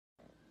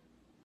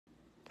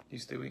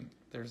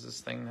There's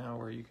this thing now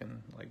where you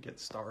can like get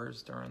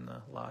stars during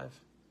the live.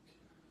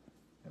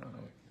 I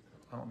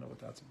don't know what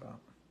that's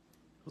about.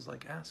 It was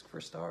like, ask for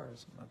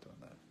stars. I'm not doing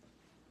that.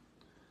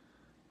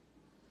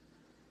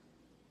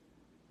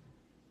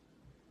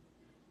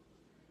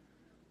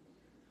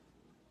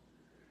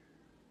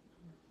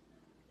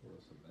 There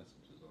were some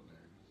messages on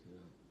there. You see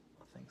that?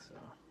 I think so.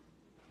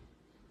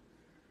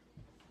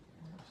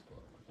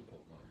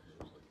 There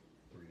was like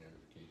 3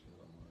 notifications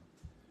on mine.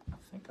 I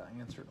think I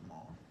answered them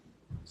all.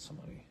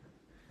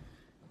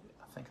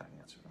 I think I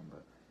answered them,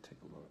 but take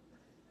a look.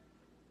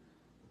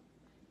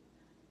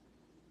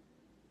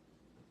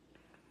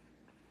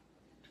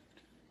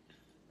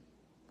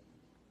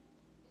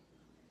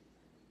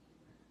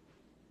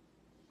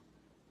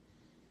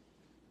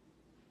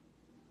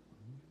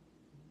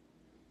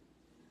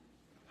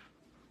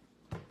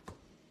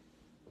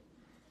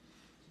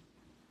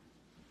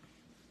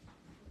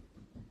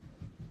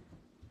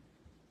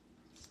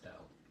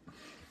 Stout.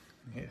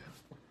 Yeah,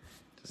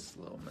 just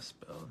a little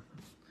misspelled.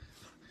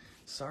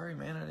 Sorry,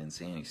 man, I didn't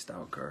see any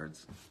stout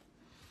cards.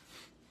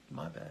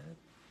 My bad.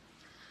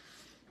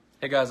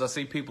 Hey guys, I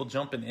see people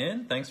jumping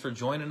in. Thanks for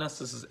joining us.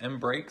 This is M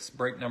Breaks,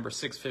 break number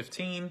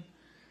 615.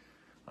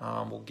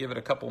 We'll give it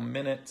a couple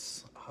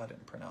minutes. Oh, I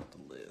didn't print out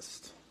the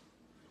list.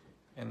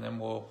 And then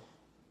we'll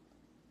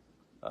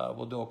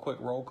do a quick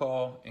roll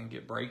call and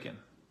get breaking.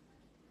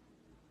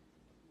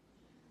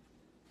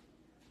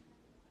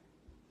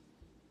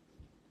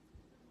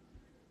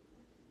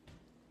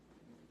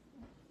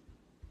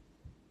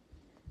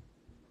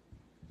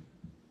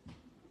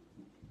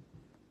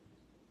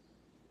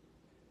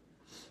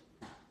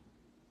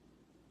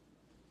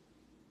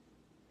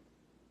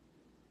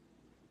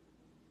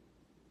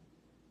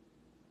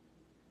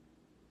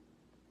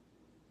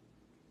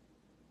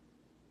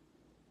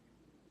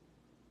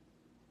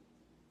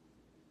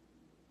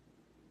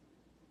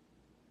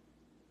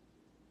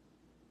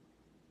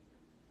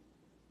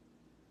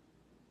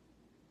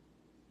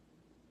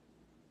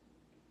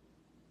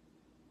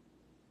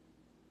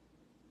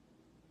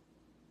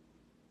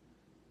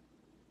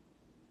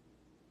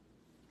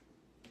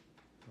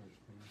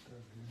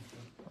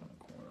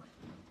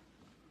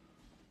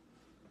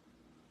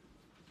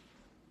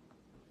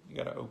 You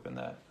got to open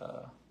that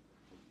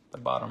the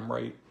bottom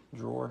right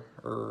drawer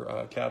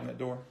or cabinet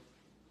door.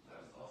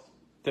 That was awesome.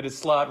 Did it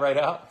slide right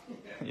out?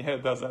 Yeah,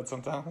 it does that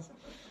sometimes.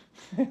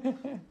 It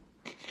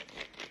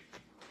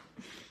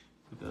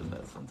does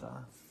that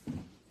sometimes.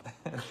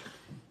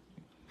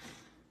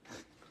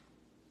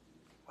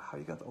 Wow,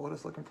 you got the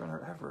oldest looking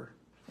printer ever.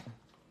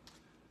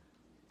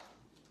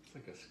 It's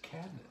like a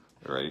cabinet.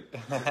 Right?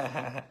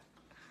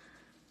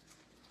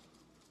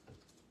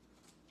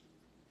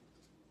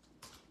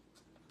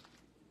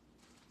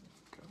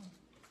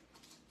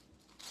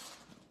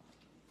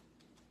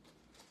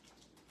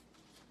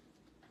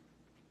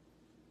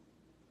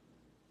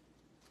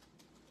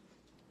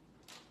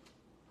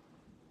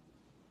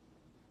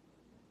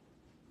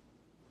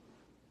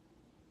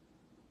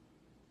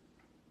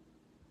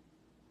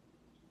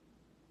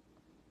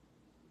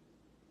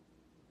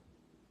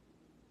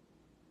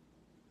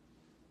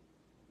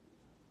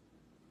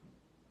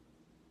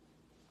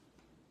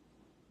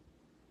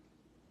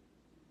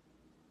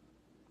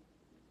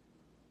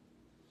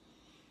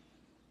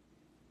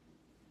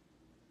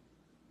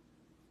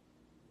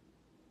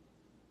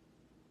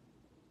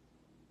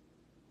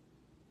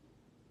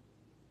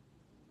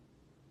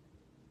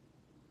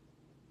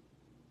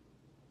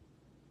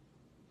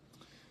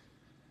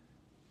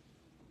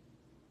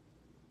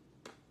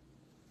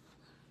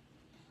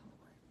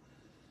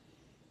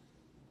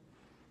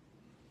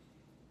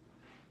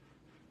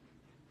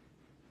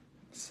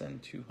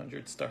 Send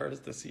 200 stars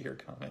to see your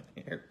comment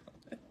here.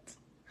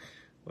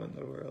 What in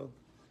the world?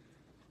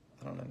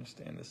 I don't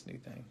understand this new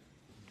thing.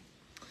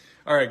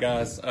 All right,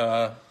 guys.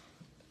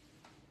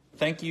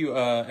 Thank you,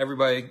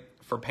 everybody,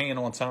 for paying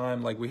on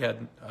time. Like, we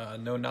had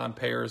no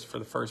non-payers for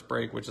the first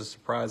break, which is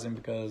surprising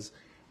because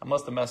I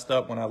must have messed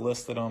up when I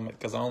listed them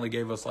because I only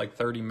gave us like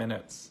 30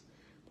 minutes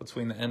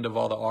between the end of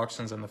all the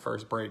auctions and the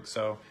first break.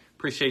 So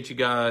appreciate you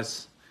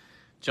guys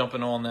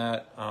jumping on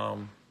that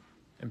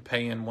and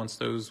paying once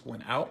those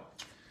went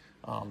out.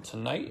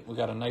 Tonight, we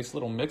got a nice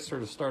little mixer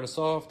to start us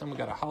off. Then we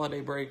got a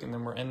holiday break, and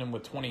then we're ending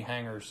with 20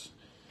 hangers.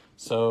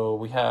 So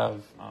we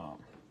have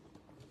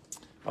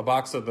a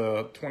box of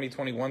the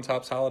 2021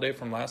 Topps Holiday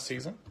from last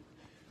season.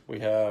 We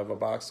have a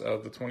box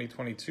of the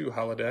 2022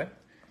 Holiday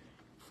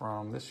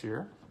from this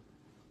year.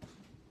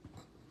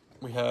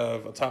 We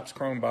have a Topps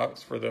Chrome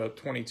box for the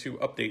 22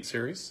 Update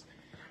Series.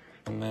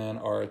 And then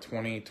our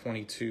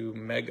 2022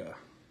 Mega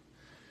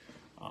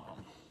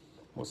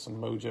with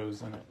some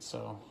mojos in it.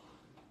 So,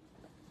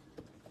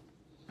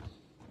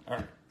 all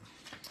right.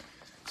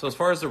 So as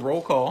far as the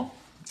roll call,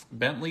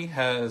 Bentley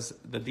has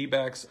the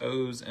D-backs,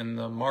 O's, and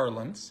the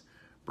Marlins.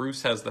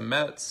 Bruce has the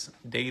Mets.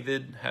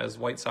 David has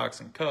White Sox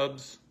and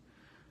Cubs.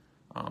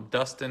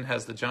 Dustin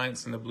has the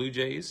Giants and the Blue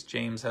Jays.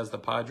 James has the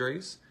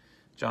Padres.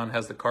 John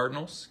has the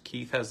Cardinals.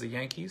 Keith has the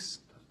Yankees.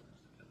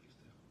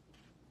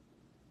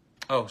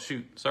 Oh,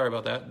 shoot. Sorry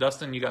about that.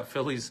 Dustin, you got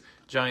Phillies,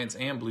 Giants,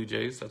 and Blue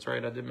Jays. That's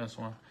right. I did miss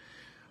one.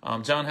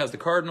 John has the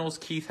Cardinals.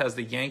 Keith has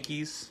the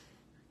Yankees.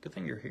 Good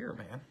thing you're here,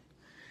 man.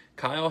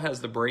 Kyle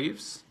has the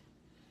Braves.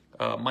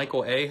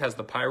 Michael A has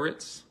the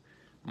Pirates.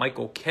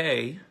 Michael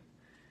K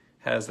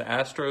has the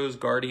Astros,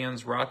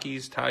 Guardians,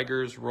 Rockies,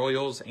 Tigers,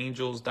 Royals,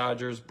 Angels,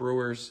 Dodgers,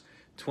 Brewers,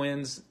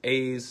 Twins,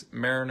 A's,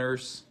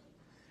 Mariners,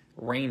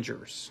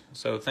 Rangers.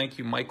 So thank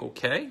you, Michael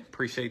K.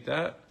 Appreciate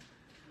that.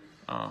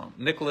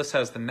 Nicholas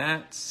has the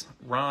Nats.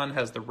 Ron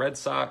has the Red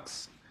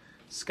Sox.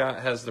 Scott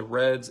has the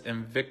Reds.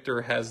 And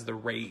Victor has the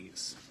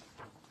Rays.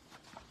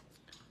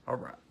 All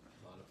right.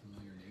 A lot of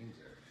familiar names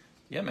there.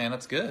 Yeah, man,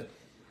 that's good.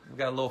 We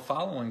got a little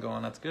following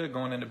going. That's good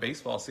going into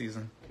baseball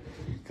season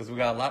because we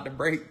got a lot to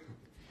break.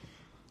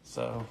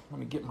 So let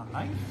me get my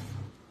knife.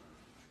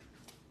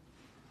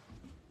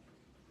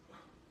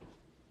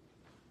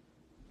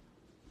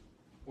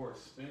 Or a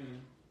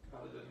spoon.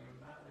 Probably doesn't even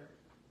matter.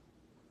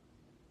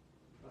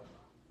 But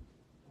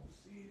we'll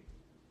see.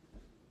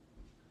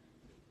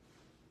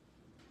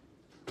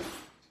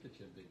 Let's get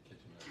you a big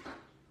kitchen knife.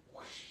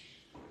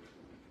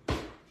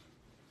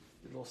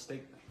 Your little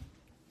steak thing.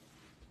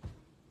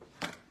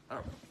 All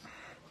right.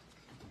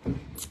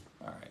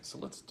 All right, so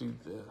let's do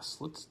this.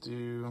 Let's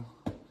do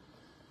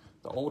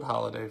the old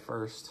Holiday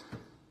first.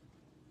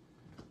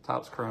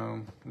 Topps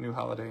Chrome, new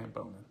Holiday, and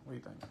Bowman. What do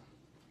you think?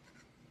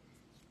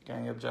 Got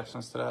any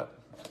objections to that,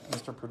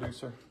 Mr.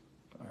 Producer?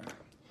 All right.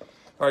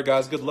 All right,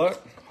 guys, good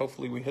luck.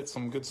 Hopefully we hit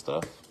some good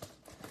stuff.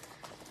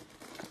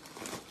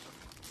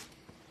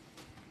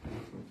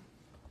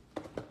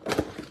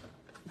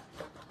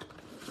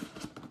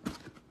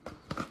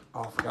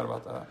 Oh, I forgot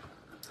about that.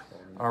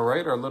 All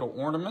right, our little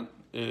ornament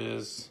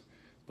is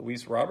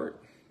Luis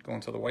Robert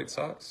going to the White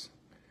Sox.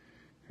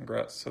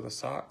 Congrats to the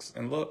Sox.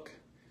 And look,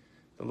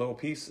 the little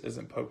piece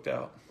isn't poked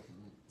out.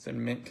 It's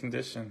in mint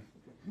condition.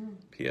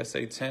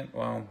 PSA tint,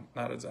 well,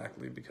 not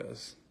exactly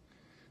because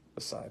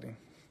the siding.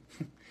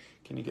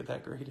 Can you get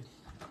that graded?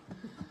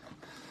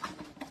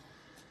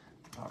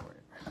 All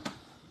right.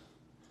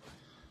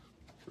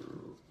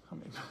 I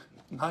mean,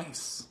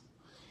 nice.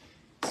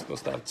 It's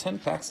supposed to have 10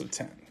 packs of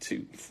 10.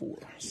 2, 4,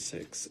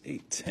 6,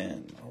 8,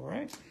 10. All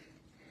right.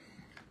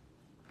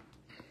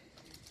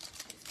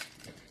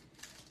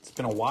 It's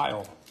been a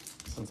while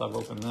since I've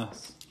opened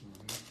this.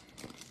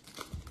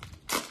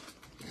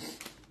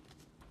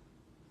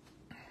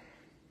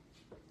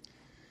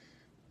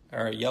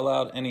 All right, yell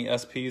out any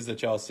SPs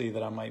that y'all see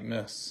that I might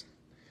miss.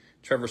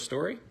 Trevor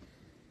Story.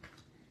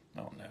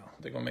 Oh, no.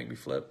 They're going to make me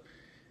flip.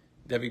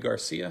 Davy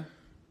Garcia.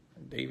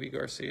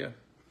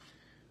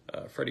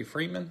 Freddie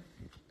Freeman.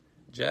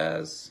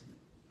 Jazz.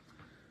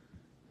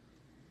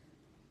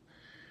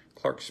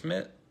 Clark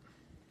Schmidt.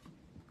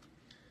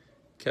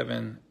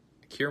 Kevin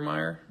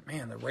Kiermaier.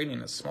 Man, the rating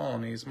is small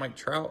on these. Mike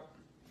Trout.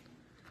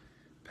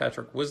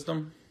 Patrick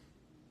Wisdom.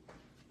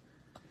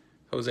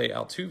 Jose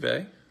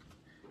Altuve.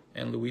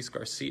 And Luis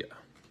Garcia.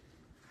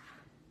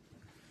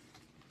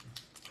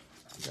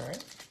 You all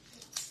right?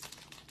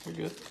 You're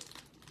good.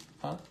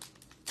 Huh?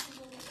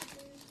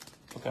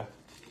 Okay.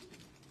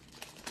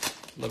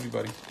 Love you,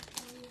 buddy.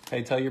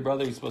 Hey, tell your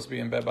brother he's supposed to be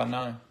in bed by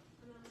 9.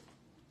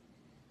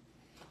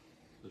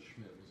 The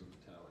Schmidt was a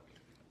metallic.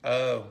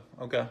 Oh,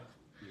 okay.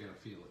 You gotta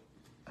feel it.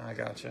 I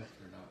gotcha.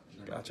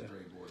 They're Gotcha. not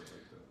gray boards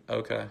like that.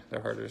 Okay,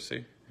 they're harder to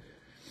see.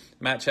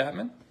 Matt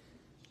Chapman.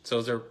 So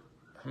is there,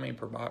 how many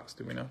per box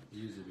do we know?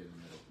 Usually be in the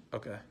middle.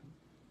 Okay.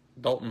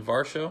 Dalton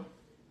Varsho.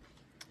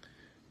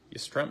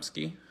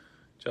 Yastrzemski.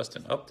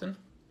 Justin Upton.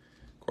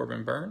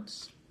 Corbin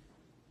Burns.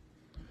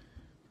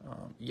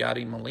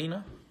 Yadi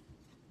Molina.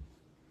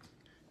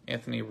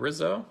 Anthony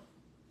Rizzo.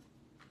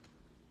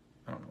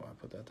 I don't know why I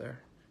put that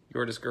there.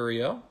 Yordis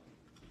Gurriel.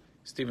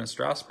 Steven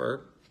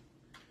Strasburg.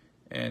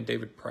 And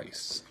David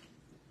Price.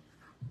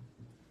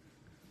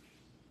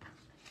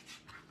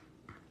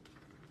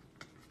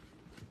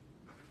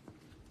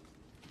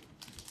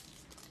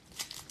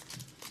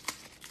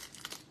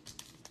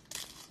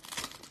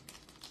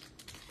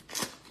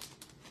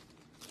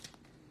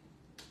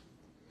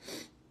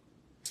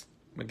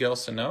 Miguel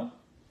Sano.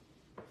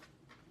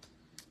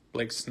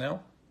 Blake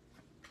Snell.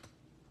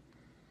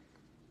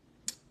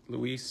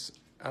 Luis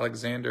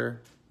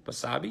Alexander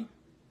Basabi.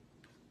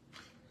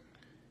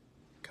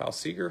 Kyle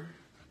Seager.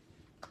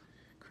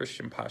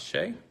 Christian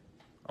Pache.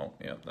 Oh,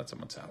 yeah, that's a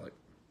metallic.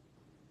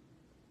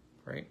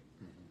 Right?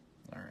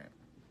 Mm-hmm. All right.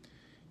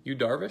 Yu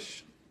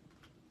Darvish.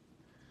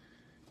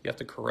 You have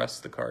to caress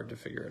the card to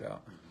figure it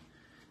out.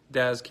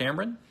 Daz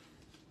Cameron.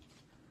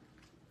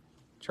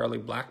 Charlie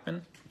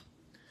Blackmon.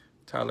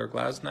 Tyler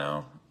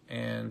Glasnow.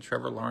 And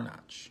Trevor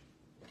Larnach.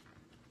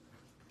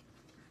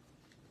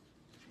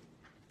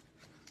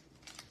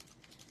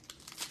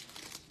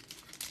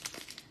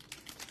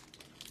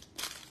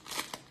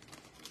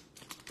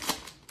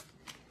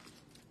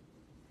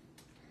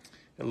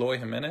 Eloy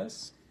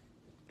Jimenez,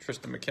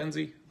 Tristan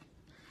McKenzie,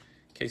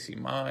 Casey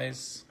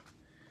Mize,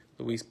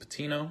 Luis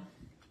Patino,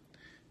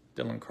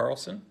 Dylan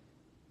Carlson.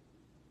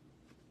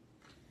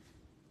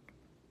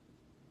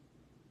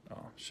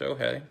 Oh,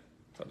 Shohei.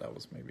 Thought that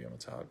was maybe a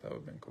metallic. That would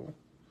have been cool.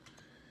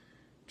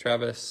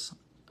 Travis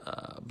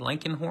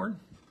Blankenhorn,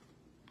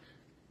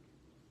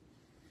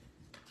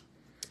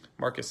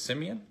 Marcus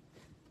Simeon,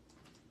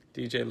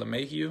 DJ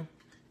LeMahieu,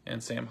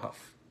 and Sam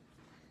Huff.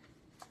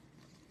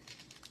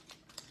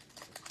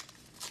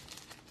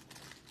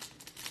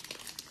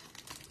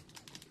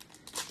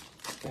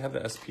 They have the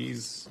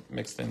SPs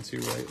mixed in too,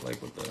 right?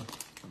 Like with the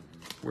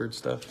weird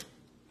stuff,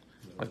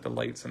 like the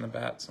lights and the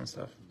bats and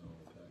stuff.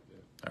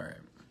 All right.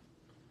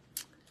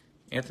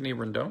 Anthony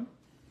Rendon,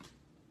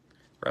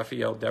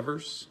 Rafael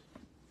Devers,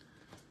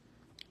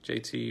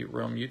 JT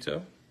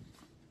Realmuto,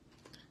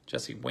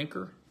 Jesse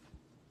Winker,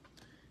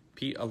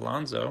 Pete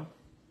Alonso.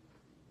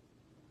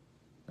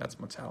 That's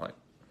metallic.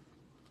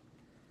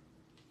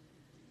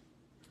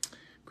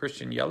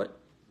 Christian Yelich,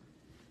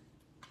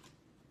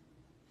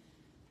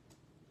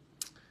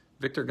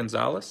 Victor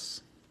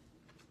Gonzalez,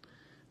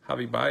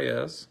 Javi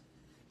Baez,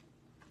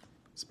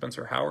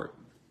 Spencer Howard,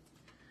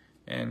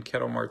 and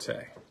Ketel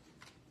Marte.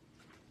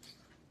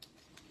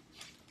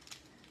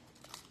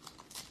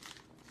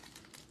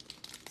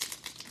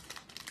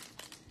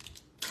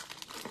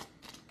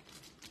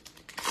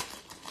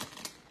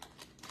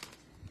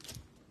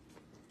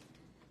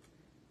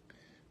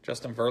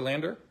 Justin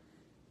Verlander,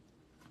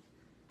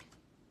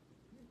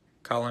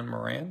 Colin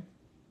Moran,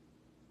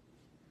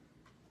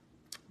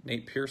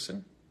 Nate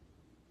Pearson,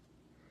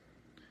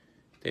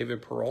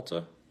 David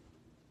Peralta.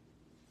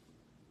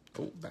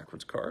 Oh,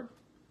 backwards card.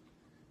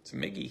 It's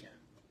Miggy.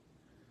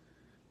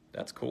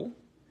 That's cool.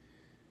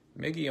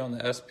 Miggy on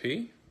the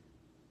SP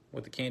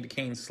with the candy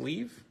cane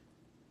sleeve.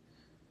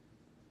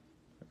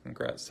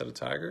 Congrats to the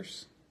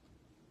Tigers.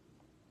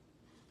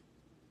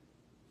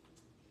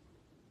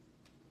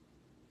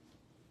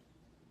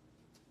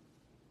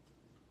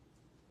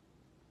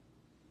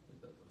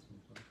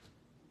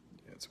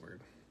 Yeah, it's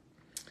weird.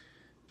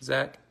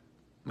 Zach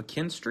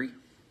McKinstry,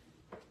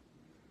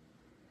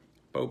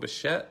 Bo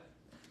Bichette,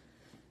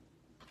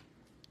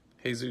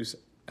 Jesus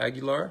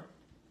Aguilar,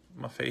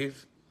 my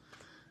fave,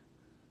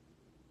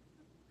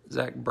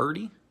 Zach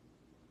Birdie,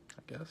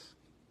 I guess,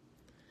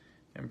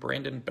 and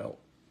Brandon Belt.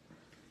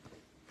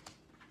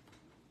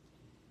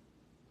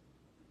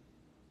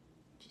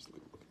 Just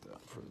look at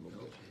that for a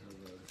little bit.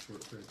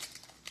 Short prints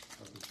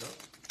of the shop.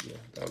 Yeah,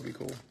 that would be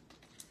cool.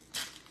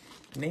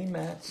 Name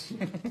match.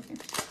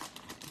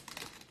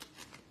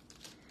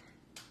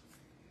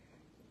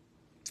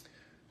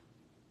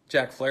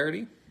 Jack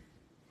Flaherty,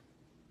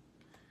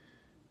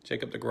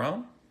 Jacob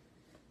DeGrom,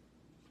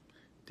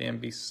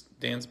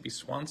 Dansby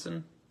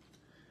Swanson,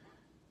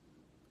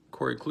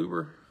 Corey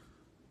Kluber,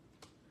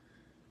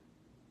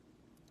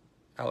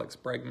 Alex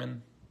Bregman,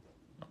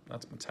 oh,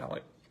 that's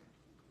metallic,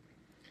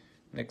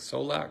 Nick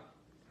Solak,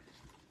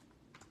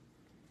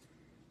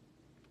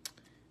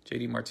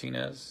 JD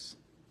Martinez,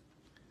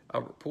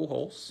 Albert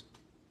Pujols,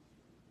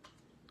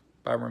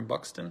 Byron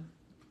Buxton,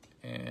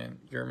 and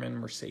Yerman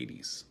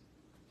Mercedes.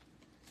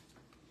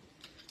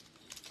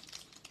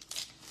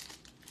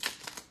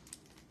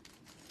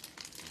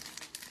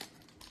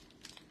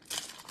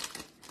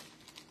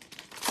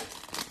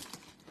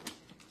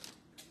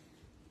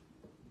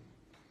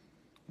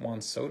 Juan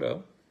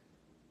Soto,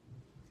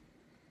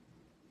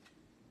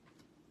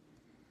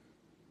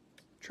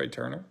 Trey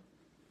Turner,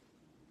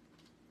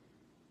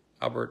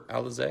 Albert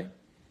Alizé,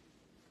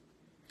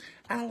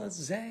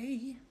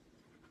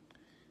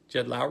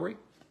 Jed Lowry,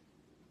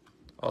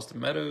 Austin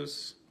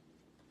Meadows,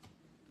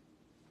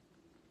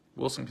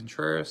 Wilson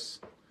Contreras,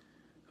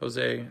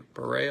 Jose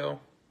Barrero,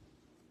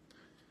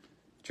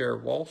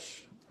 Jared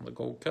Walsh on the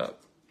Gold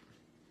Cup,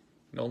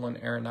 Nolan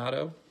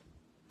Arenado,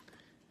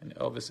 and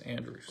Elvis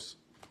Andrus.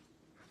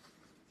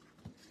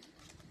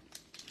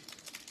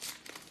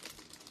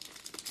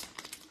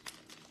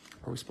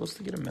 Are we supposed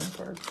to get a mem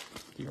card?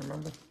 Do you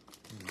remember?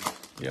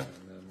 Yeah.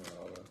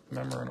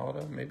 Mem or an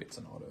auto? Maybe it's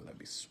an auto. That'd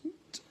be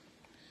sweet.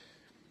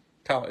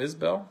 Kyle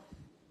Isbell.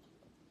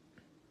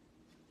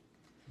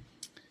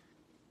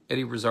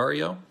 Eddie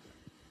Rosario.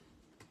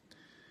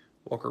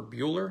 Walker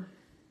Buehler.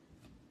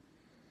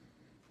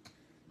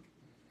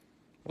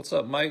 What's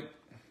up, Mike?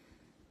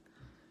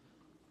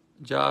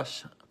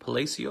 Josh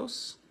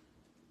Palacios.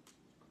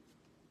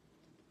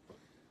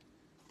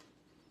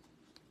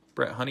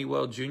 Brett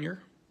Honeywell Jr.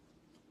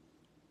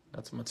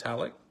 That's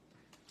metallic.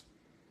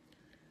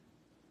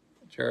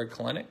 Jared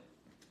Kalenic. A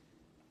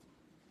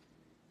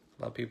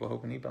lot of people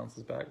hoping he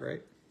bounces back,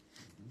 right?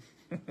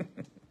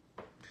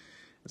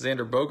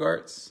 Xander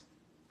Bogaerts.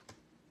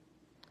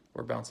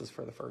 Or bounces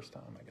for the first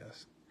time, I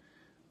guess.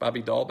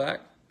 Bobby Dahlback.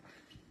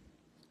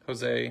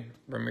 Jose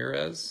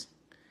Ramirez.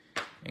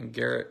 And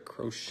Garrett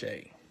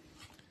Crochet.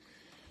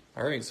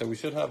 All right, so we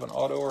should have an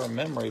auto or a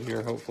mem right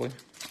here, hopefully.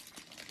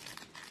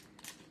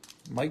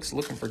 Mike's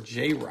looking for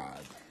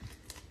J-Rod.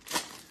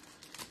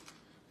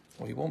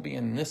 Well, he won't be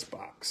in this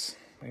box.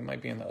 He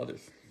might be in the other.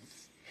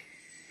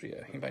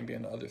 Yeah, he might be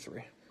in the other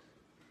three.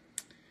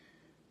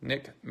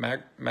 Nick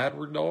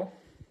Madrigal.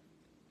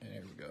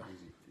 There we go.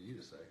 Easy for you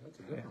to say. That's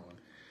a different one.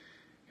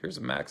 Here's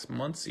a Max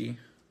Muncy.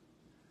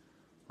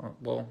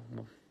 Well,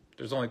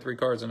 there's only 3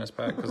 cards in this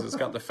pack because it's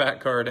got the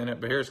fat card in it.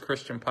 But here's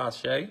Christian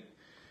Pache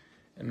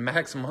And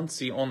Max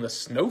Muncy on the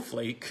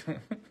snowflake.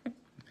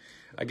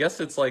 I guess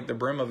it's like the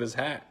brim of his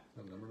hat.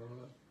 No number on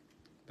that?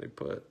 They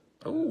put,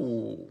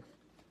 oh,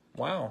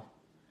 wow.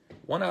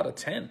 1 out of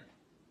 10.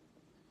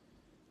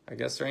 I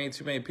guess there ain't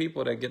too many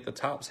people that get the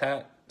Topps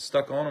hat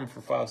stuck on them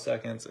for 5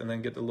 seconds and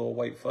then get the little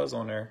white fuzz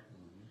on there.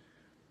 Mm-hmm.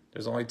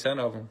 There's only 10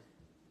 of them.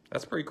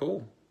 That's pretty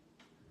cool.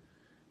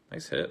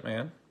 Nice hit,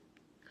 man.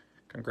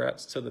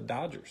 Congrats to the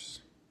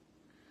Dodgers.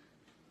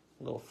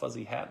 A little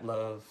fuzzy hat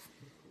love.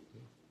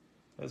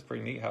 That's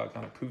pretty neat how it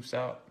kind of poofs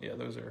out. Yeah,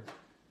 those are,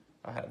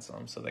 I had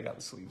some, so they got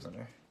the sleeves in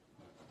there.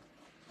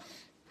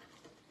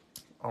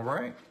 All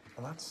right.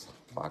 Well, that's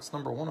box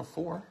number 1 of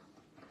 4.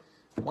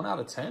 1 out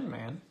of 10,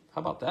 man.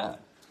 How about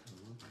that?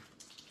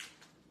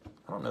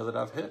 I don't know that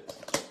I've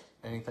hit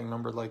anything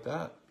numbered like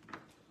that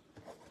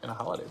in a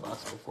holiday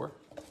box before.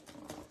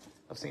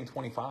 I've seen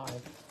 25. I don't,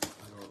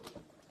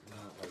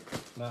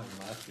 not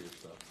in last year's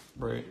stuff.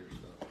 Right. This year's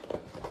stuff.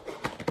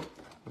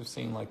 We've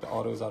seen like the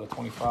autos out of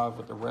 25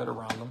 with the red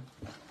around them.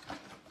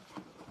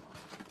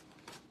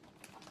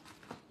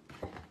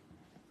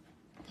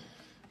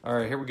 All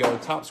right, here we go.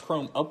 Topps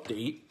Chrome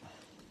update.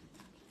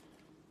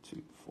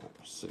 2, 4,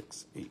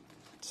 6, 8,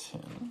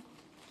 10.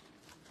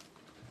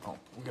 Oh,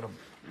 we'll get a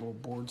little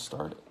board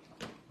started.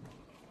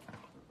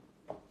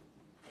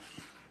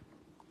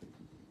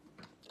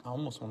 I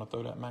almost want to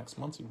throw that Max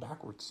Muncy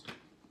backwards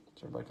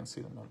so everybody can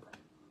see the number.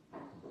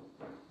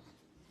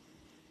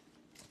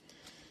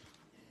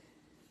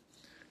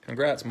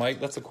 Congrats, Mike.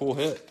 That's a cool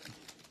hit.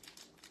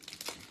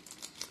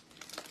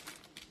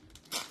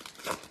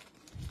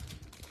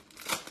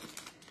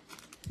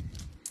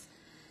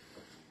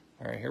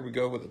 All right, here we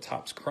go with the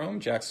Topps Chrome.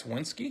 Jack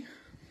Swinski,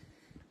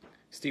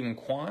 Stephen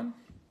Kwan,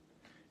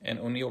 and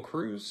O'Neal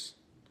Cruz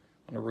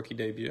on a rookie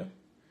debut.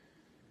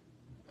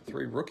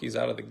 3 rookies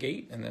out of the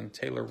gate, and then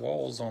Taylor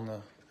Walls on the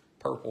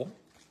purple.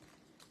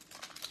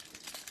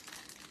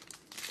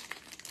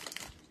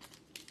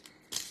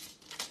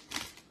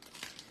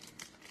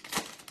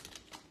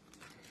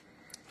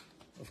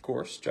 Of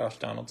course, Josh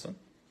Donaldson.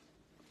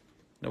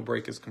 No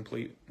break is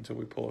complete until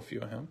we pull a few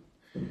of him.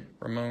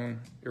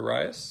 Ramon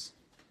Urias.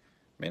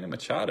 Manny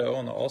Machado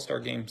on the All-Star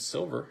Game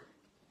silver.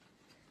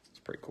 It's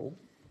pretty cool.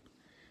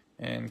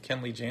 And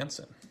Kenley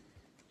Jansen.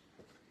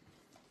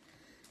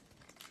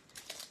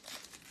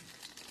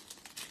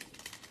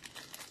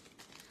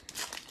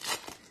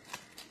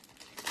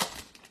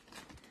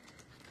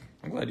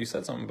 I'm glad you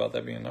said something about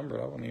that being numbered.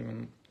 I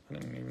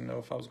didn't even know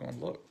if I was going to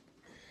look.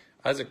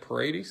 Isaac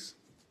Paredes.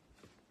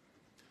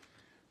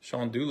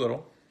 Sean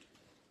Doolittle.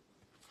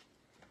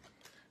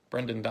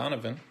 Brendan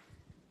Donovan.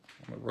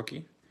 I'm a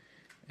rookie.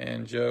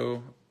 And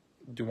Joe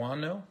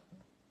Duano.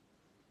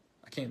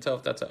 I can't tell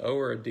if that's an O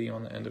or a D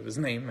on the end of his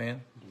name,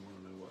 man. Do you want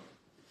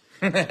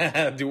to know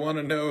what? Do you want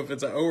to know if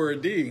it's an O or a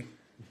D?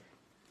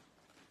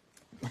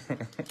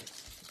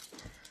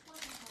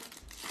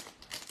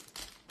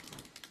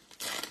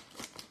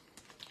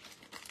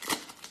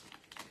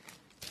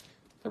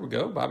 There we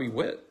go, Bobby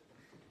Witt.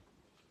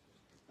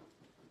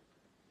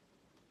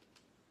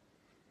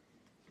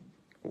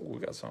 Oh, we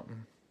got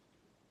something.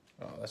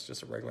 Oh, that's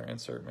just a regular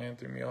insert, man.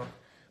 Threw me off.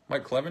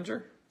 Mike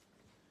Clevenger.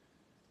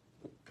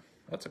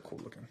 That's a cool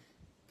looking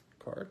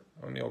card.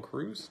 O'Neal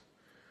Cruz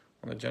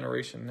on the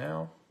Generation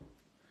Now.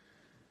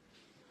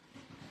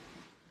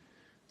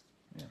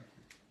 Yeah.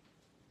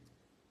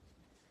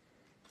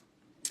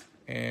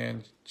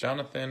 And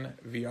Jonathan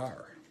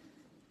VR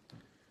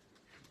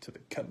to the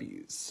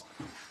Cubbies.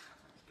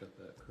 Got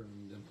that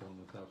chrome dimple on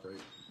the top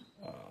right.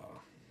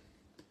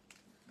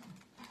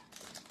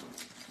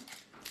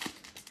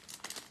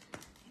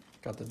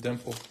 Got the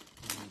dimple.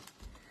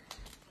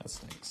 That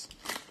stinks.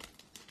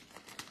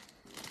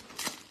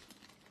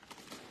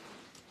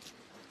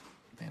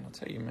 Man, I'll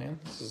tell you, man,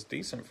 this is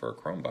decent for a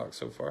Chrome box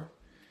so far.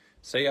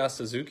 Seiya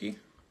Suzuki.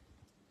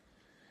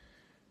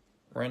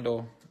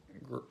 Randall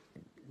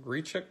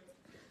Grichuk.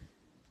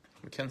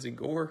 Mackenzie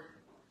Gore.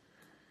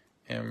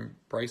 And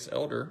Bryce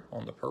Elder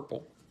on the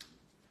purple.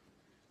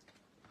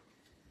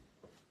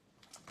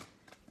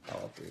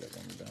 I'll do that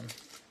when we're done.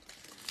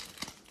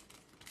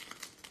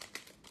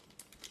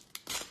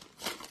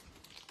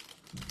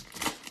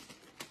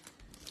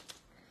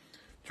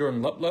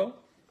 Jordan Luplow.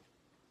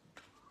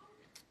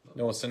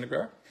 Noah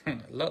Syndergaard.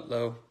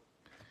 Lutlow.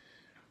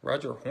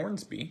 Roger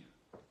Hornsby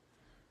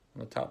on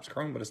the Topps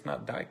Chrome, but it's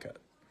not die cut.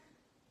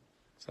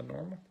 Is that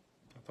normal?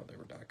 I thought they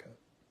were die cut.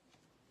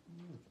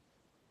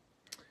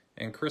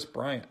 And Chris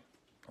Bryant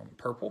on the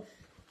purple.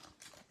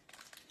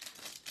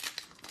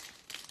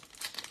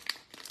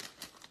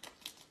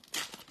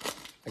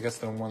 I guess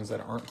the ones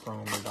that aren't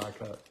chrome are die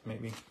cut,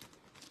 maybe,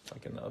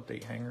 like in the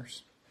update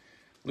hangers.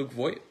 Luke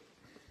Voigt,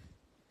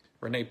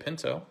 Renee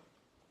Pinto,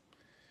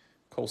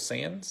 Cole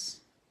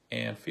Sands,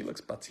 and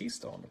Felix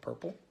Bautista on the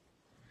purple.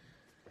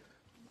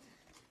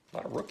 A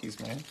lot of rookies,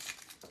 man.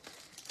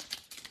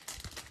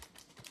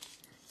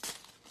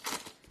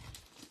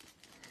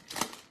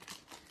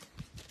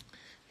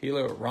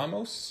 Hilo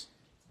Ramos,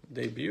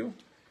 debut.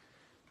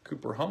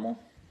 Cooper Hummel.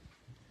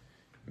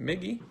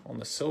 Miggy on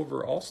the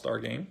silver All-Star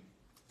game.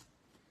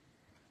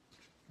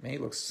 Man, he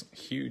looks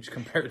huge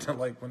compared to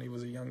like when he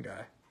was a young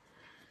guy.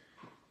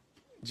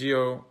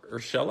 Gio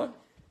Urshela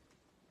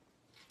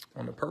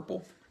on the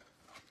purple.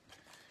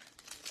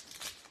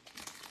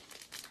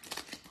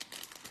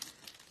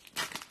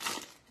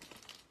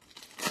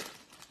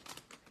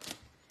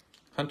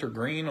 Hunter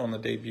Green on the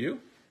debut.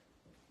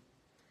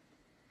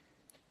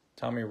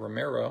 Tommy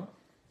Romero.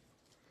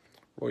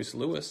 Royce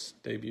Lewis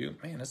debut.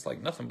 Man, it's like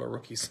nothing but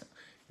rookies.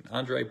 And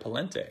Andre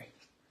Palente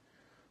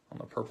on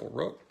the purple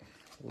rook.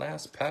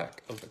 Last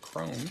pack of the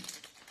chrome.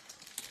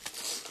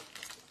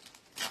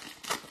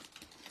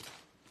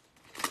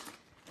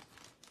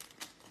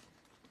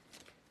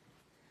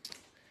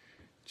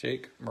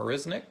 Jake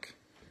Marisnik.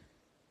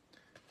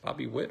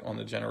 Bobby Witt on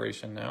the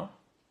generation now.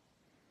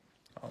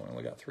 Oh, we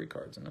only got 3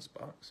 cards in this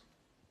box.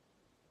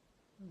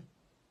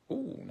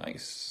 Ooh,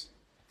 nice.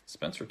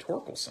 Spencer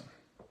Torkelson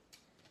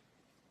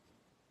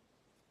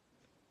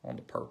on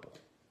the purple.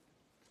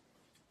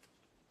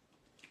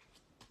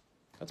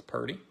 That's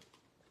purty.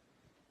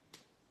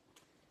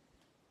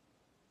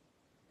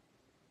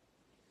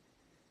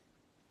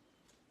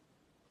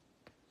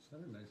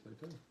 Sounded nicely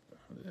too.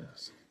 It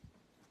is.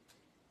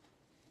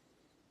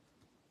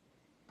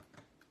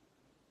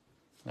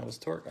 That was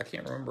Torque. I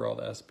can't remember all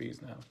the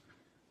SPs now.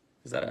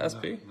 Is that an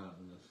SP? Not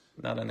in this.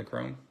 Not in the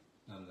chrome?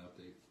 Not an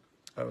update.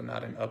 Oh,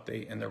 not an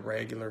update in the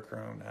regular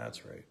chrome.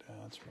 That's right.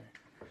 That's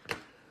right.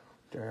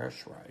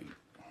 That's right.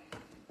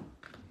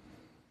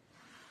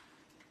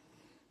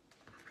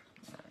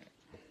 All right.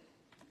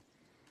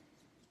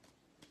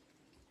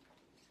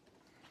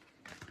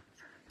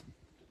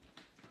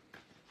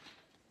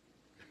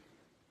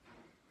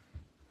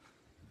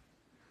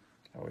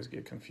 I always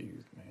get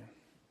confused, man.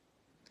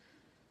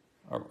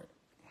 All right.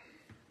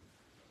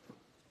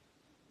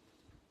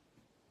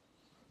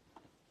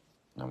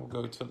 Now we'll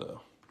go to the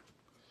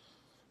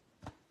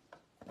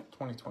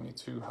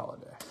 2022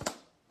 holiday,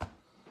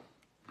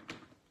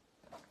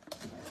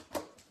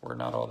 where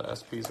not all the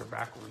SPs are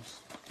backwards.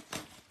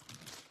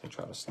 They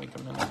try to sneak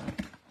them in there.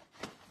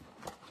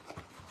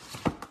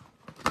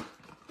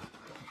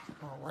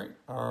 All right,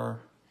 our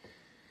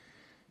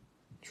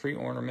tree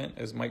ornament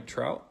is Mike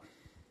Trout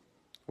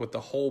with the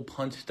hole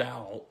punched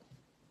out.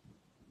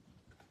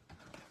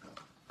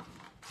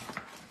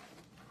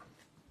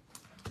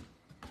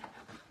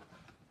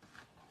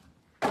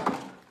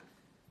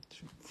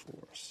 Two, 4,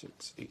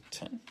 6, 8,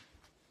 10.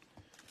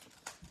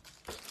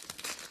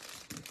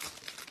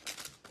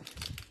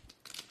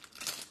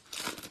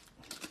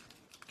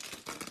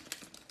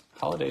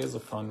 Holiday is a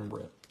fun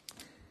rip,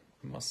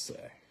 I must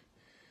say.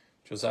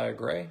 Josiah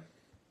Gray,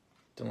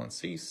 Dylan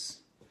Cease,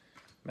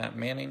 Matt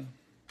Manning,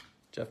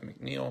 Jeff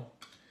McNeil,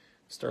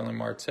 Sterling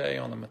Marte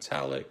on the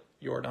metallic,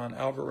 Yordan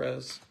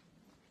Alvarez,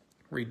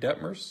 Reed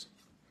Detmers,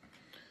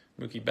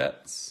 Mookie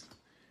Betts,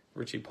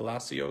 Richie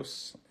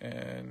Palacios,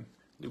 and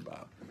Lou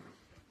Bob.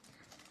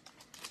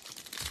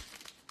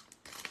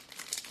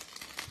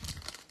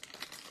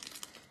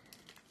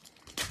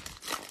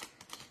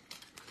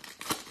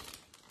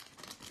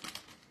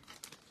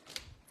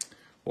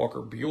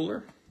 Walker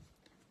Buehler,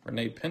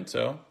 Renee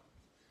Pinto.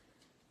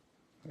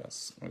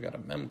 We got a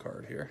mem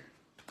card here.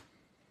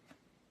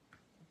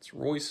 It's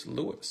Royce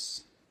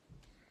Lewis.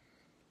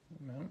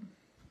 Mem.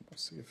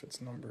 Let's see if it's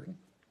numbered.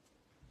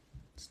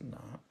 It's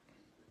not.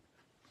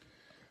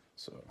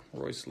 So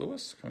Royce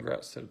Lewis,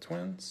 congrats to the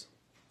Twins.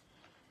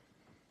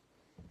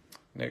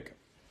 Nick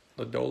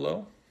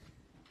Lodolo,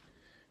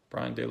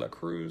 Brian De La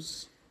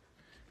Cruz,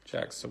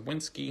 Jack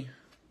Sawinski,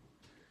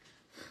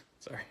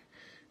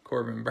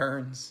 Corbin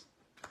Burns,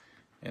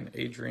 and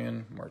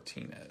Adrian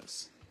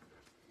Martinez.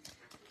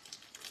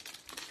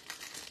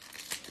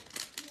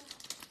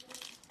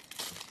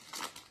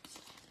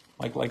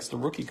 Mike likes the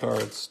rookie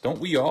cards. Don't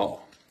we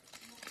all?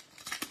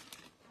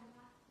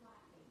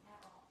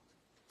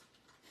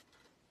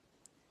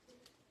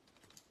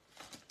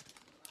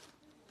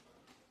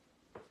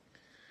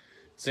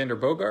 Xander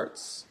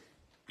Bogaerts,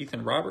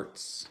 Ethan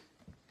Roberts,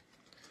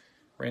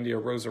 Randy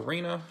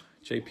Rosarina,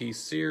 J.P.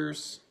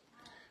 Sears,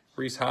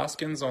 Reese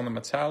Hoskins on the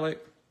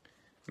metallic,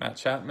 Matt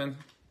Chapman,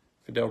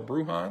 Fidel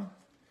Brujan,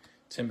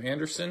 Tim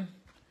Anderson,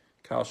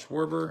 Kyle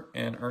Schwarber,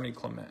 and Ernie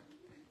Clement.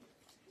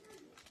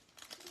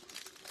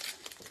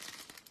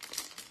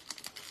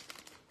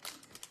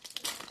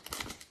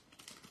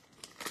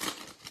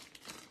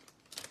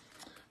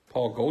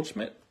 Paul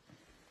Goldschmidt,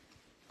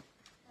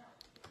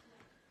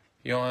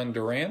 Yohan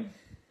Duran,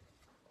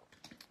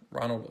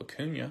 Ronald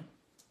Acuna,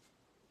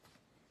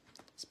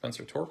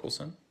 Spencer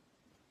Torkelson,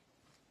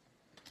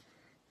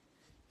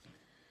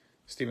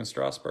 Steven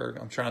Strasburg.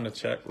 I'm trying to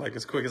check like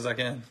as quick as I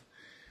can.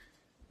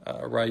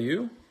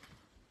 Ryu,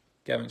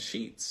 Gavin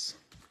Sheets,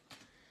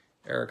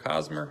 Eric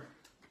Hosmer,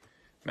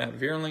 Matt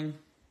Vierling,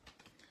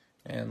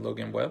 and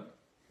Logan Webb.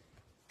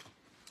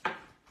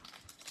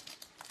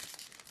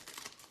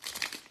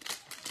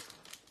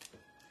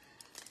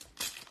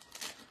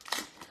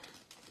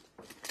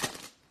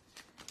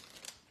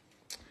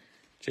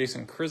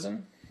 Jason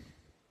Krisen,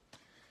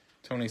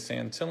 Tony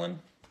Santillan,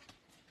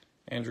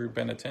 Andrew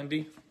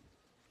Benintendi.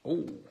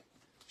 Oh,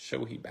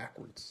 Shohei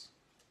backwards.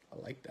 I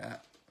like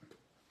that.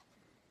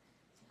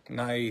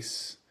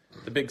 Nice.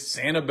 The big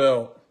Santa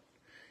belt.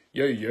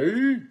 Yay,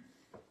 yay.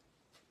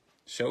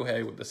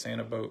 Shohei with the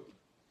Santa boat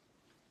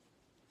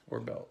or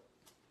belt.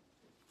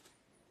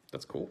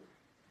 That's cool.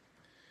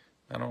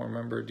 I don't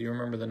remember. Do you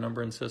remember the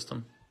numbering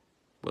system?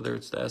 Whether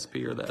it's the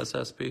SP or the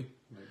SSP? 19,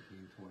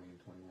 20, and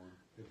 21.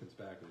 If it's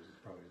backwards, it's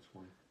probably a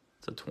 20.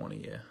 It's a 20,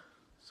 yeah.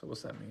 So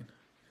what's that mean?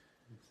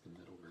 It's the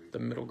middle grade. The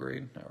middle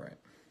grade? All right.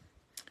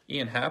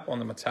 Ian Happ on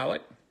the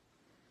metallic.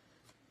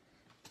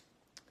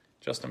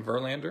 Justin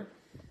Verlander.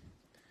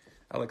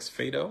 Alex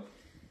Fado.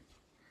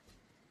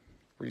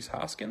 Reese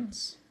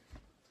Hoskins.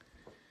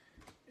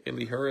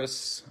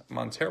 Elihuris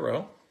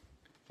Montero.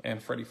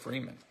 And Freddie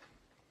Freeman.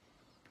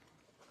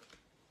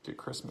 Good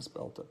Christmas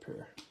belt up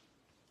here.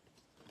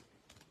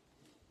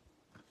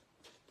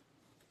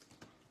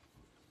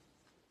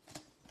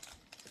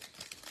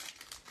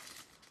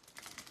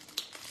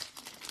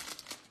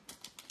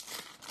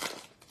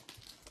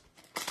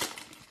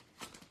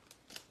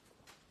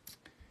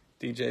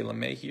 DJ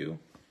LeMahieu,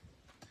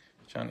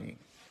 Johnny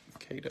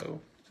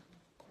Cueto,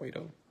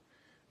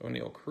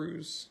 O'Neal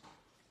Cruz,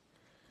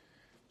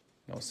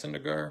 Noah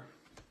Syndergaard,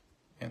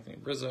 Anthony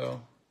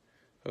Rizzo,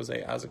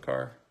 Jose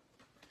Azocar,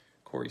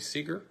 Corey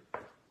Seager,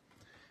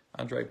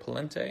 Andre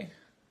Palente,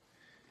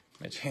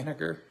 Mitch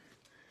Haniger,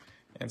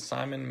 and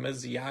Simon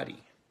Mazziotti.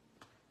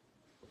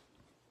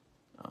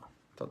 Oh, I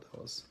thought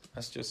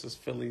that's just his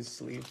Phillies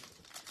sleeve.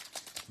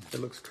 It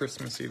looks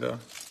Christmassy though.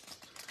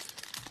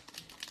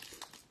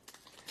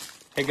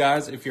 Hey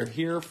guys, if you're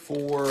here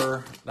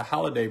for the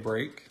holiday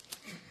break,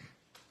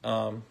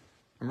 I'm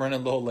running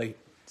a little late,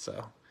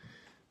 so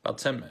about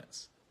 10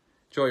 minutes.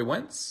 Joey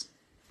Wentz,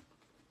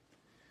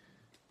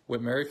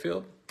 Whit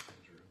Merrifield,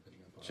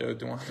 Joe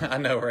Dwan, I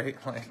know, right?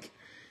 Like,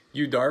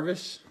 Yu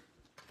Darvish,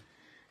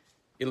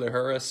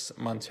 Elihuris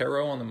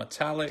Montero on the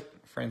metallic,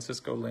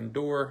 Francisco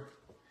Lindor,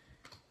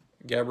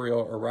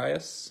 Gabriel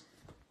Arias,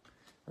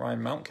 Ryan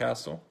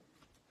Mountcastle,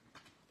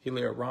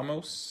 Helio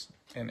Ramos,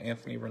 and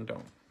Anthony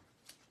Rendon.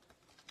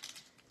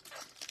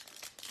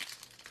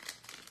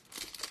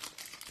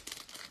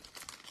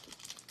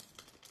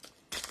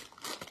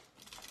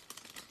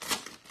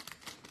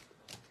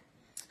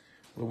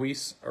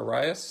 Luis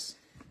Arias,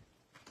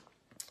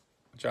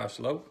 Josh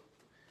Lowe,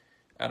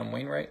 Adam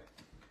Wainwright,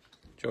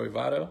 Joey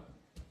Votto,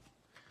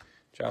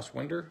 Josh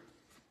Winder,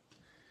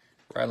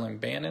 Rylan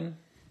Bannon,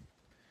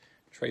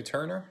 Trey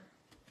Turner,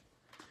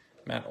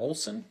 Matt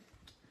Olson,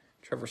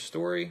 Trevor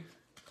Story,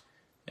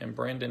 and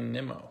Brandon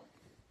Nimmo.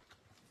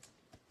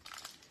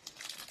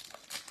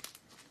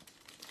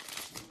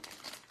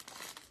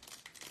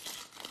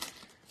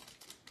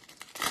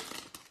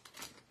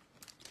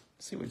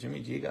 See what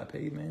Jimmy G got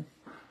paid, man.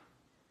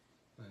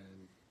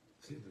 And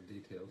see the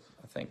details.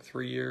 I think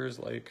 3 years,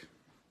 like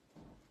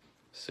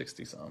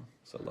 60 some.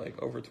 So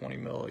like over 20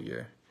 mil a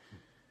year.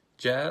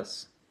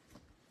 Jazz,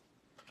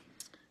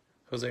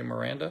 Jose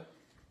Miranda,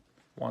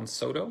 Juan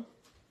Soto,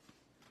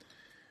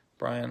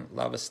 Brian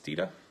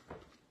Lavastida,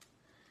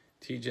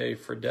 TJ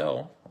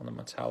Friedel on the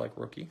metallic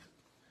rookie,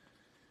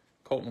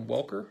 Colton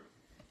Welker,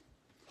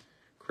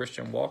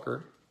 Christian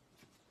Walker,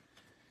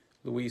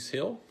 Luis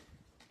Hill,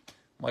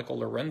 Michael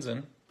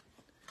Lorenzen,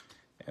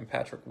 and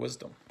Patrick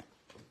Wisdom.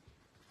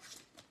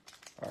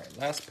 All right,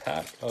 last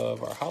pack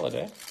of our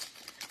holiday.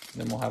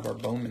 Then we'll have our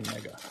Bowman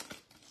Mega.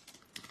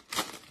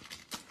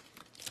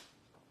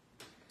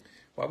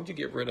 Why would you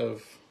get rid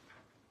of,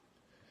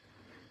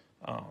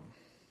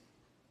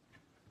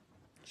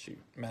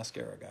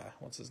 mascara guy?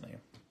 What's his name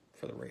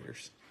for the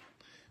Raiders?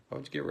 Why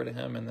would you get rid of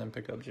him and then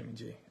pick up Jimmy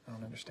G? I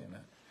don't understand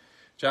that.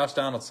 Josh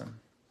Donaldson,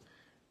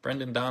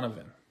 Brendan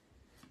Donovan,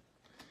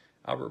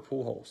 Albert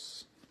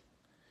Pujols,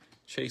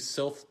 Chase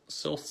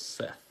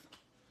Silseth,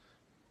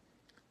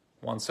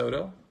 Juan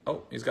Soto.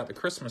 Oh, he's got the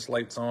Christmas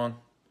lights on.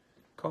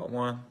 Caught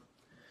one.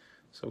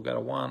 So we've got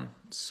a Juan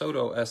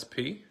Soto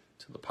SP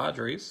to the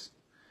Padres.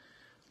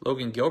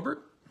 Logan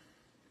Gilbert,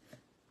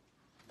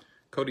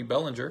 Cody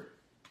Bellinger,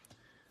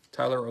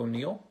 Tyler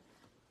O'Neill,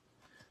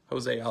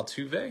 Jose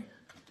Altuve,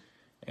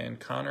 and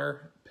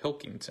Connor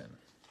Pilkington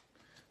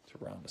to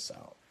round us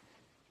out.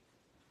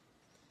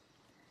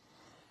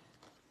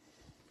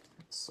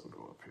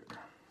 Soto up here.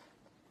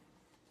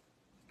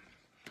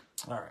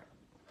 All right.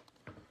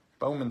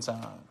 Bowman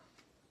time.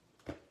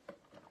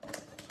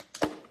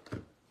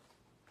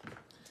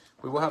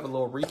 We will have a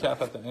little recap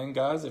at the end,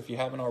 guys. If you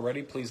haven't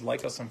already, please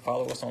like us and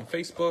follow us on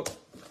Facebook.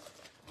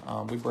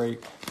 We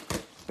break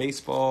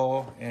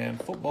baseball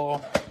and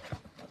football,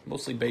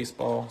 mostly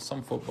baseball,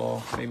 some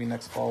football. Maybe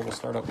next fall we'll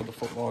start up with the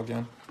football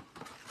again.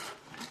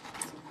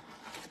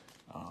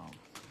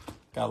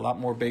 Got a lot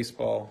more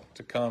baseball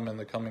to come in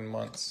the coming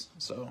months,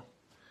 so.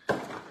 All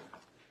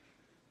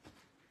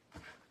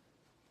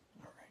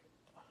right.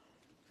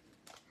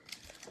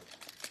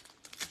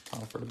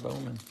 Time for the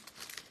Bowman.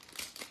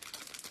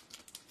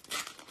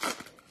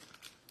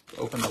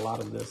 Opened a lot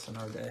of this in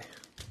our day.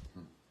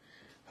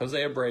 Jose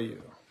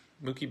Abreu,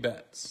 Mookie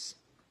Betts,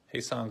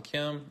 Hae-Sung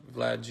Kim,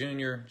 Vlad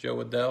Jr., Joe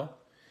Adell,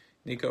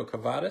 Nico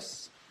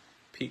Cavadas,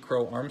 Pete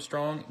Crow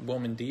Armstrong,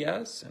 Bowman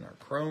Diaz. And our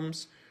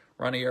chromes,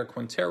 Ranier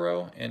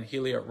Quintero and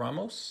Heliot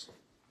Ramos.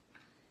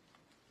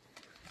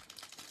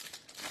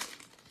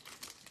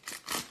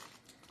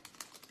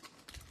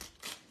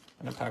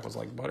 And the pack was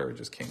like butter. It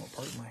just came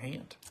apart in my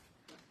hand.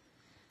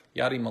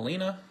 Yadi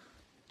Molina,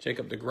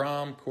 Jacob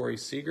deGrom, Corey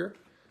Seager,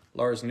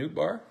 Lars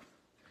Nootbaar,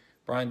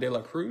 Brian De La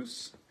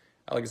Cruz,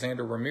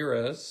 Alexander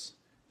Ramirez,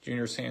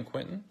 Junior San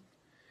Quentin,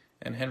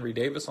 and Henry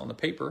Davis on the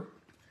paper.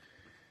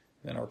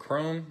 Then our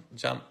chrome,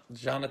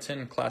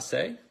 Jonathan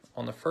Clase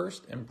on the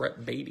first, and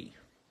Brett Beatty.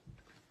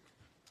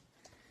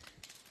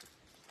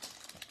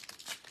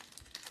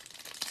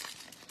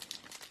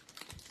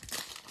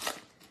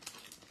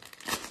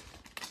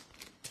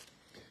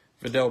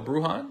 Vidal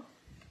Brujan,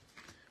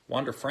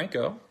 Wander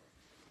Franco,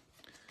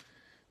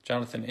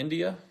 Jonathan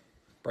India,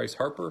 Bryce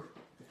Harper,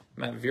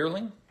 Matt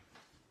Vierling,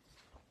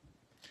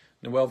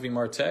 Noel V.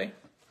 Marte,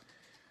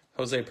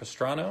 Jose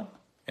Pastrano,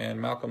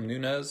 and Malcolm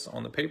Nunez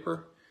on the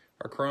paper.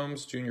 Our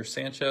chromes, Junior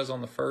Sanchez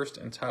on the first,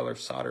 and Tyler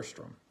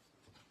Soderstrom.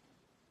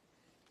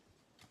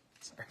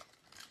 Sorry.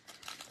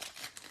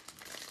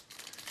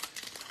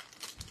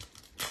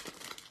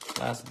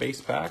 Last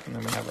base pack, and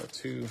then we have our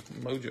 2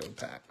 Mojo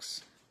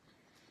packs.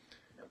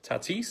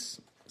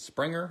 Tatis,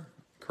 Springer,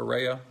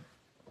 Correa,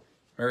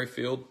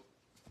 Merrifield,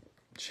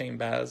 Shane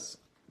Baz,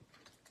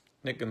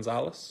 Nick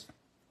Gonzalez,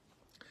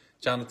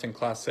 Jonathan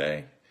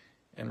Clase,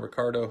 and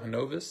Ricardo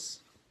Hinovis.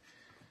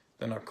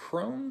 Then our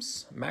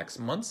chromes, Max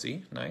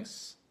Muncy,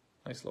 nice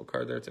little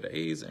card there to the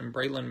A's, and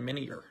Braylon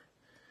Minier,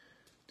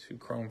 2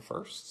 chrome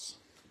firsts.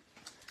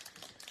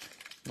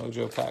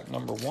 Mojo pack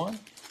number 1.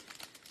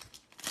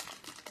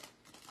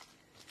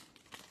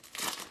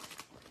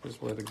 Here's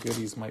where the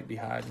goodies might be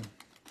hiding.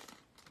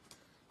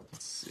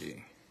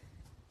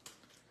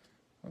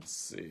 Let's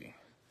see.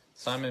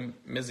 Simon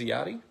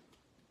Mizziotti,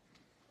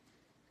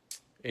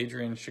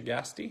 Adrian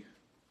Shagasti,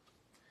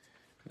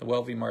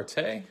 Noel V.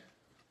 Marte,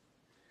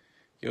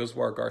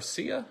 Yoswar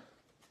Garcia,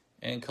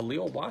 and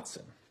Khalil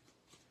Watson.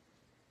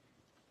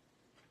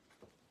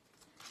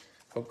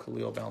 Hope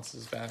Khalil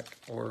bounces back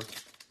or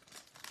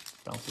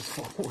bounces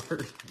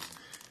forward,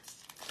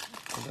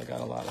 because I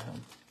got a lot of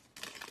him.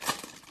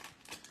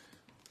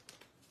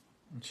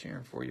 I'm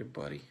cheering for you,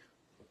 buddy.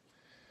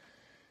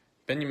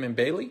 Benjamin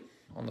Bailey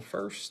on the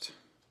first,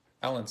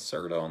 Alan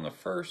Serta on the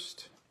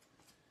first,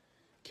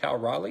 Cal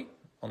Raleigh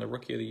on the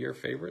Rookie of the Year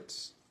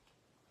favorites,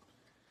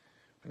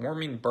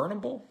 Warming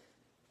Burnable,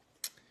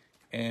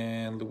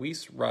 and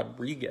Luis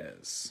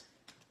Rodriguez.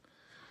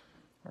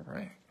 All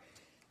right.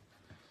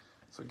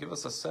 So give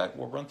us a sec.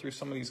 We'll run through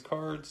some of these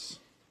cards.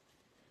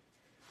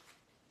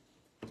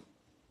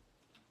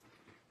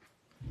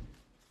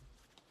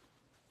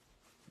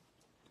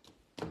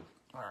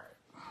 All right.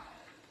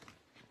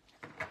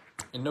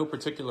 In no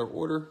particular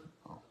order.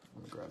 Oh,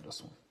 let me grab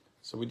this one.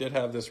 So we did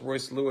have this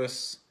Royce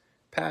Lewis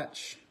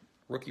patch,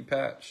 rookie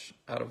patch,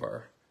 out of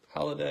our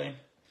holiday.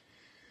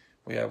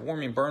 We have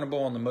Warming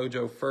Burnable on the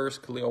Mojo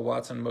first, Khalil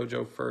Watson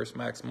Mojo first,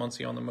 Max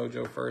Muncy on the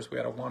Mojo first. We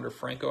had a Wander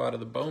Franco out of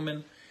the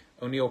Bowman,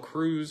 O'Neal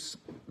Cruz,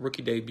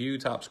 rookie debut,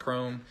 Topps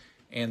Chrome,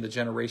 and the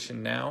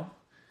Generation Now.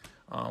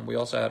 We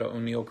also had an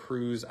O'Neal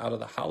Cruz out of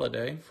the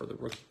holiday for the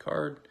rookie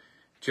card.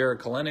 Jared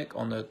Kalenic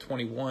on the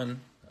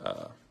 21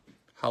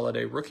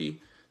 holiday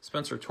rookie.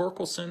 Spencer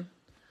Torkelson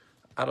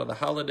out of the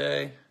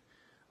holiday.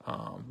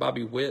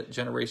 Bobby Witt,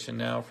 Generation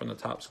Now from the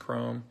Topps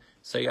Chrome.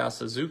 Seiya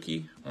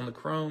Suzuki on the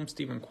Chrome.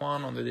 Stephen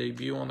Kwan on the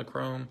debut on the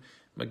Chrome.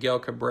 Miguel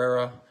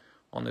Cabrera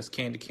on this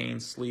Candy Cane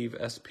sleeve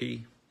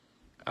SP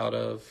out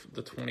of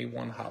the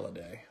 21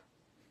 holiday.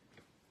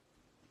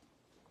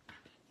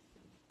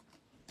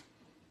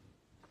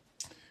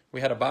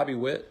 We had a Bobby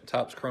Witt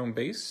Topps Chrome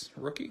base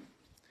rookie.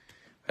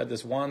 Had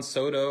this Juan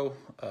Soto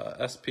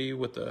SP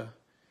with the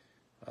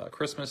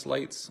Christmas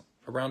lights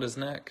around his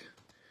neck.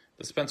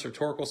 The Spencer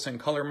Torkelson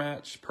color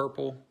match,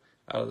 purple,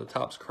 out of the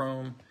Topps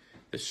Chrome.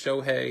 The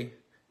Shohei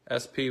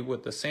SP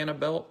with the Santa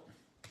belt.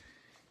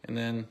 And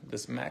then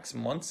this Max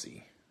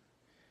Muncy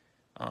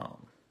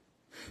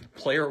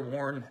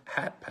player-worn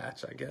hat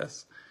patch, I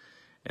guess.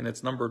 And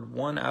it's numbered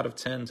 1 out of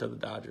 10 to the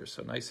Dodgers.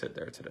 So nice hit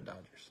there to the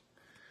Dodgers.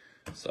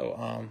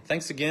 So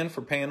thanks again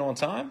for paying on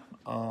time.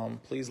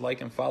 Please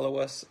like and follow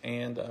us,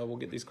 and we'll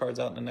get these cards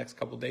out in the next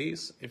couple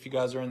days. If you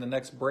guys are in the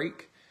next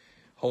break,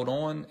 hold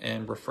on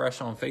and refresh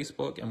on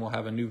Facebook, and we'll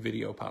have a new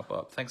video pop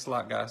up. Thanks a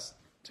lot, guys.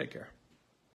 Take care.